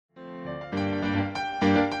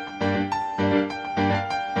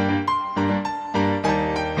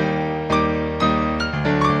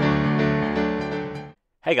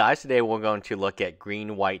Hey guys, today we're going to look at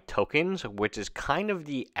green-white tokens, which is kind of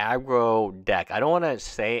the aggro deck. I don't want to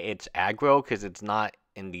say it's aggro because it's not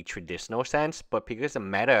in the traditional sense, but because the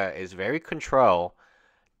meta is very control,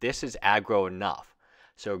 this is aggro enough.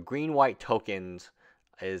 So green-white tokens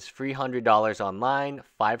is $300 online,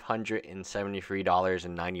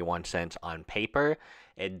 $573.91 on paper.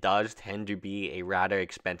 It does tend to be a rather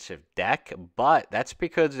expensive deck, but that's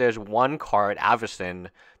because there's one card, Avacyn,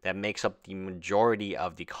 that makes up the majority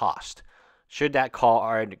of the cost. Should that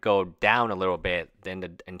card go down a little bit, then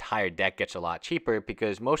the entire deck gets a lot cheaper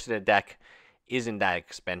because most of the deck isn't that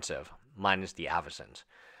expensive, minus the Avacyns.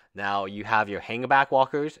 Now, you have your Hangback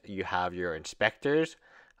Walkers, you have your Inspectors,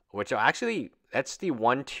 which are actually, that's the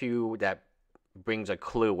 1-2 that brings a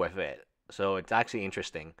clue with it. So it's actually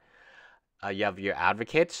interesting. You have your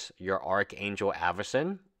Advocates, your Archangel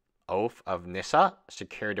Avacyn, Oath of Nissa,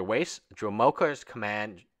 Secure the Waste. Dromoka's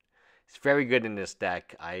command is very good in this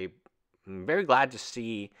deck. I'm very glad to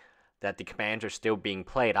see that the commands are still being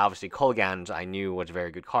played. Obviously, Kolaghan's I knew was a very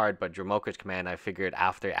good card, but Dromoka's command I figured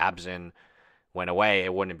after Abzyn went away,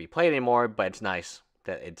 it wouldn't be played anymore, but it's nice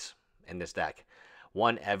that it's in this deck.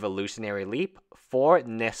 1 Evolutionary Leap, 4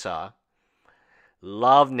 Nissa.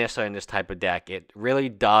 Love Nissa in this type of deck. It really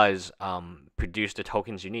does produce the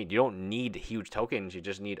tokens you need. You don't need huge tokens, you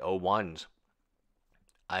just need O1s.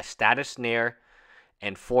 A Status Snare,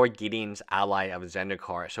 and 4 Gideon's Ally of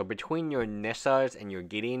Zendikar. So between your Nissas and your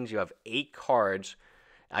Gideons, you have 8 cards.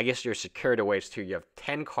 I guess your Secure the Waste too. You have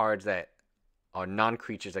 10 cards that are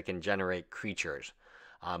non-creatures that can generate creatures.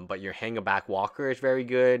 But your Hangback Walker is very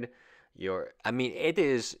good. You're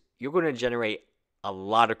going to generate a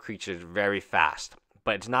lot of creatures very fast,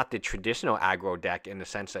 but it's not the traditional aggro deck in the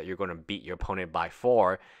sense that you're going to beat your opponent by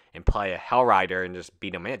 4 and play a Hellrider and just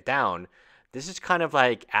beat them down. This is kind of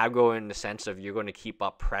like aggro in the sense of you're going to keep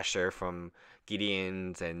up pressure from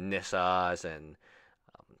Gideons and Nissas and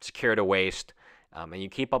Secure the Waste, and you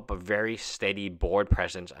keep up a very steady board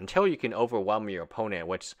presence until you can overwhelm your opponent,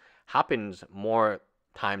 which happens more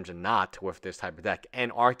times than not with this type of deck.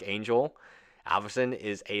 And Archangel Avacyn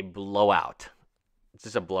is a blowout. This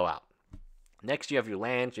is a blowout. Next, you have your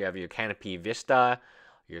lands. You have your Canopy Vista,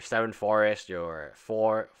 your 7 Forest, your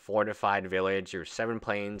 4 Fortified Village, your 7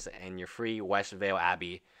 Plains, and your free Westvale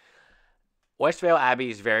Abbey. Westvale Abbey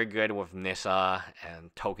is very good with Nissa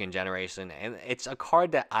and token generation, and it's a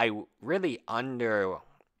card that I really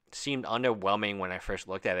seemed underwhelming when I first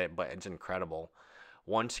looked at it, but it's incredible.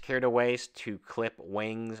 1 Secure the Waste, 2 Clip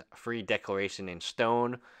Wings, free Declaration in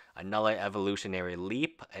Stone, another Evolutionary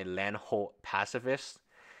Leap, a Landholt Pacifist,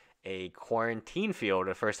 a Quarantine Field,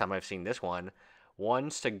 the first time I've seen this one, 1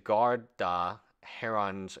 Sigarda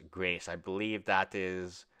Heron's Grace. I believe that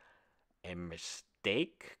is a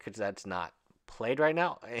mistake, because that's not played right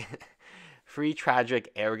now. Free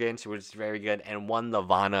Tragic Arrogance, which is very good, and 1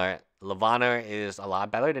 Lavana. Lavana is a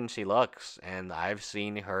lot better than she looks, and I've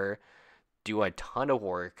seen her do a ton of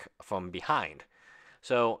work from behind.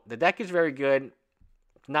 So the deck is very good.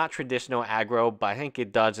 Not traditional aggro, but I think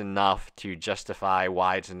it does enough to justify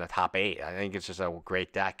why it's in the top 8. I think it's just a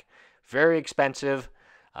great deck. Very expensive.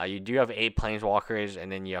 You do have 8 Planeswalkers,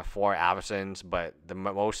 and then you have 4 Avacyns, but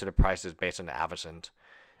most of the price is based on the Avacyns.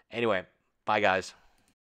 Anyway, bye guys.